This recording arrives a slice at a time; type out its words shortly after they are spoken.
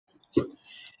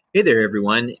Hey there,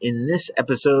 everyone. In this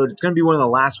episode, it's going to be one of the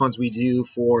last ones we do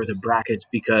for the brackets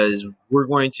because we're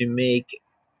going to make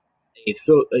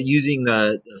using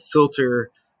the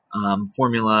filter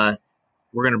formula.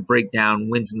 We're going to break down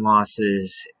wins and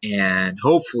losses, and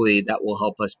hopefully that will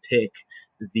help us pick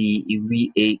the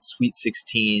Elite Eight, Sweet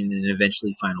 16, and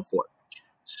eventually Final Four.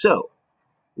 So,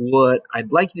 what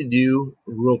I'd like you to do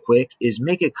real quick is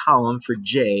make a column for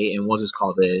J, and we'll just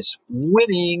call this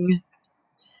winning.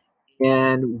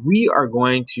 And we are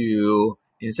going to,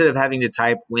 instead of having to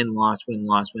type win, loss, win,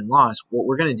 loss, win, loss, what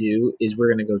we're going to do is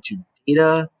we're going to go to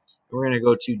data, and we're going to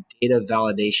go to data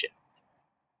validation.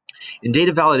 In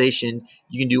data validation,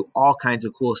 you can do all kinds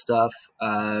of cool stuff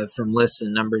from lists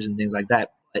and numbers and things like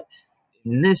that. But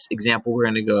in this example, we're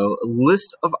going to go a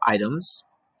list of items,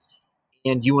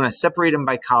 and you want to separate them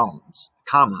by commas,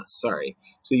 sorry.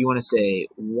 So you want to say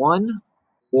won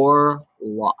or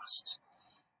lost.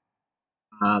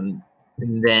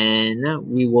 And then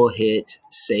we will hit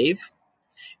save.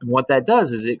 And what that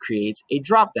does is it creates a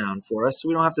drop down for us so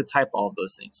we don't have to type all of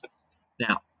those things.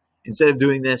 Now, instead of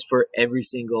doing this for every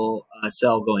single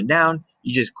cell going down,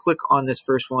 you just click on this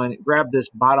first one, grab this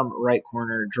bottom right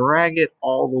corner, drag it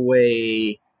all the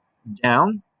way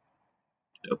down.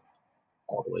 Nope,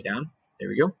 all the way down. There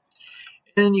we go.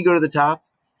 And then you go to the top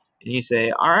and you say,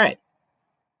 all right,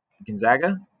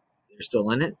 Gonzaga, they're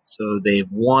still in it. So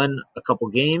they've won a couple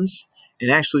games, and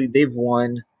actually they've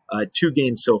won 2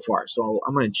 games so far. So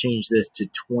I'm going to change this to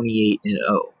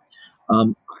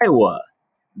 28-0. Iowa,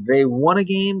 they won a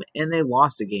game and they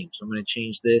lost a game. So I'm going to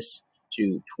change this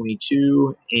to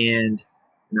 22-9.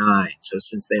 So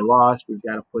since they lost, we've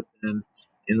got to put them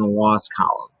in the loss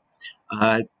column.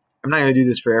 I'm not going to do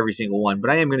this for every single one, but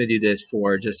I am going to do this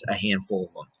for just a handful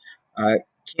of them.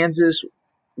 Kansas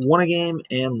won a game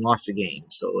and lost a game.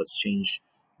 So let's change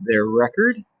their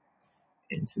record.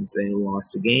 And since they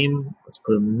lost a game, let's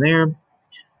put them in there.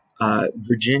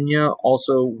 Virginia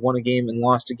also won a game and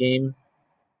lost a game.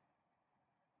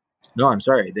 No, I'm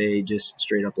sorry. They just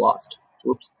straight up lost.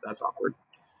 Whoops, that's awkward.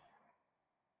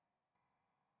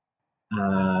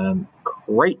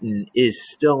 Creighton is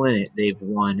still in it. They've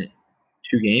won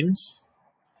 2 games.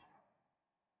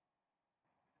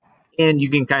 And you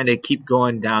can kind of keep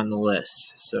going down the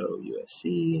list. So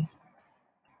USC,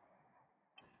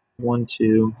 1,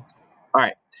 2. All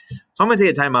right. So I'm going to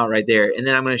take a timeout right there, and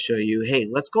then I'm going to show you, hey,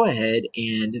 let's go ahead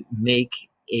and make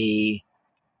a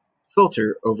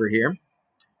filter over here.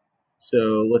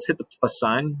 So let's hit the plus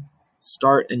sign,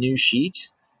 start a new sheet.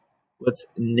 Let's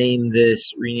rename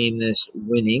this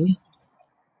winning.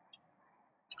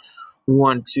 We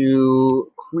want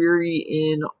to query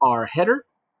in our header.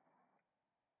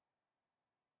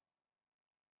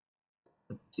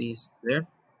 See there.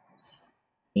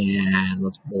 And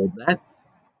let's bold that.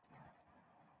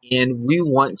 And we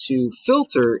want to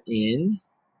filter in,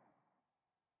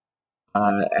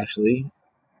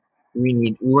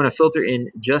 we want to filter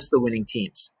in just the winning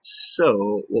teams.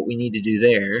 So what we need to do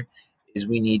there is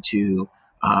we need to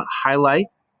highlight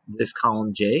this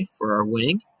column J for our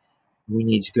winning. We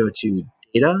need to go to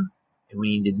data, and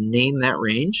we need to name that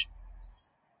range.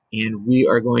 And we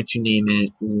are going to name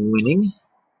it winning.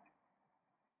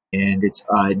 And it's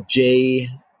J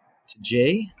to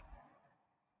J.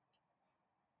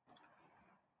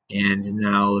 And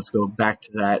now let's go back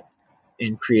to that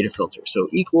and create a filter. So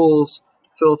equals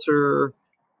filter,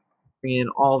 bring in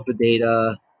all of the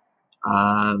data.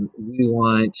 We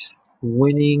want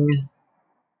winning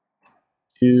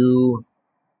to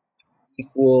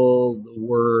equal the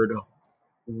word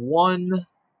 1,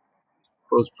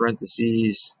 close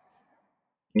parentheses,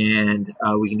 and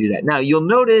we can do that. Now you'll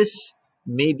notice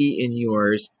maybe in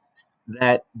yours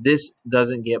that this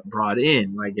doesn't get brought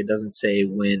in, like it doesn't say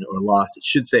win or loss. It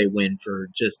should say win for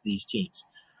just these teams.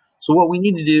 So what we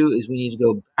need to do is we need to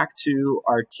go back to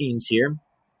our teams here.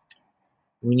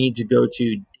 We need to go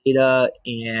to data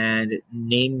and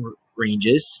name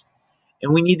ranges,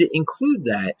 and we need to include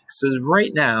that. So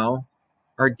right now,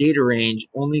 our data range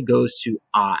only goes to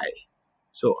I.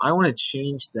 So I want to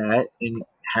change that and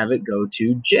have it go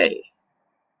to J.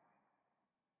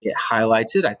 It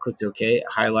highlights it. I clicked OK. It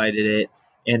highlighted it.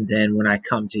 And then when I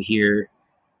come to here,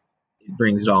 it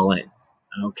brings it all in.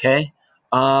 Okay.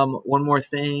 One more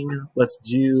thing. Let's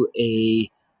do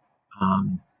a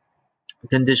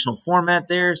conditional format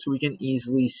there so we can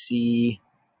easily see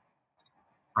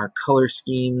our color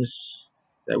schemes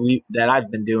that I've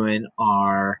been doing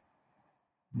are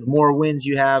the more wins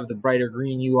you have, the brighter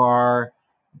green you are,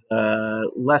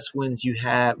 the less wins you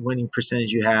have, winning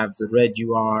percentage you have, the red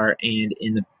you are, and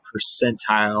in the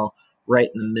percentile right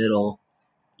in the middle,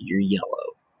 you're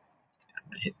yellow. I'm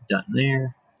going to hit done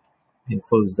there. and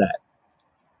close that.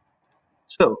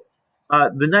 So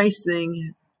the nice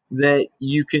thing that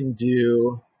you can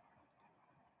do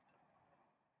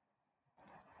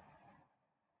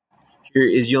here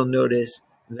is you'll notice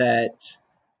that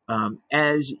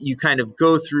as you kind of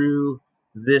go through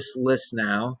this list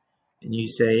now, and you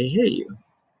say, hey,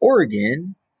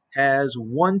 Oregon has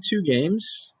won 2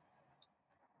 games.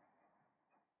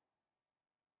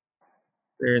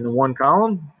 They're in the one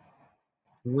column,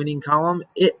 winning column.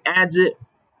 It adds it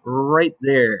right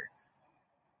there.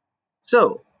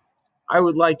 So I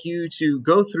would like you to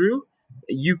go through.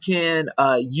 You can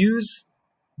use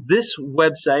this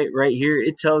website right here.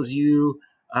 It tells you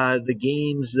the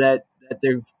games that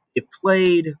they've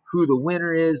played, who the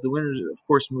winner is. The winners, of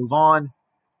course, move on.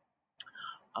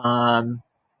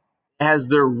 Has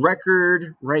their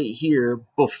record right here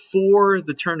before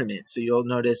the tournament. So you'll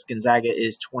notice Gonzaga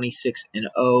is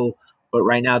 26-0, but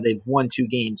right now they've won 2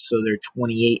 games, so they're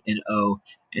 28-0,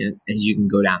 and as you can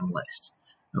go down the list.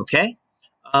 Okay?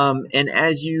 And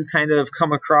as you kind of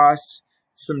come across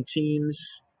some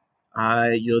teams,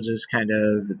 you'll just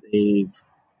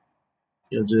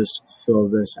you'll just fill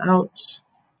this out.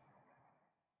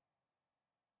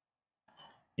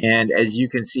 And as you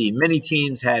can see, many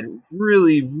teams had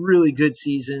really, really good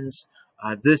seasons.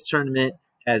 This tournament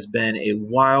has been a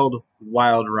wild,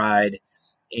 wild ride.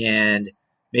 And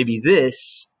maybe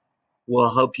this will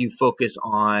help you focus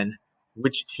on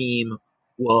which team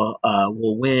will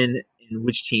win and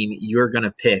which team you're going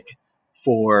to pick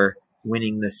for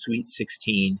winning the Sweet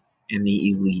 16 and the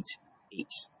Elite 8.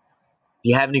 If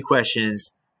you have any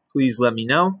questions, please let me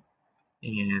know.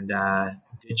 And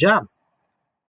good job.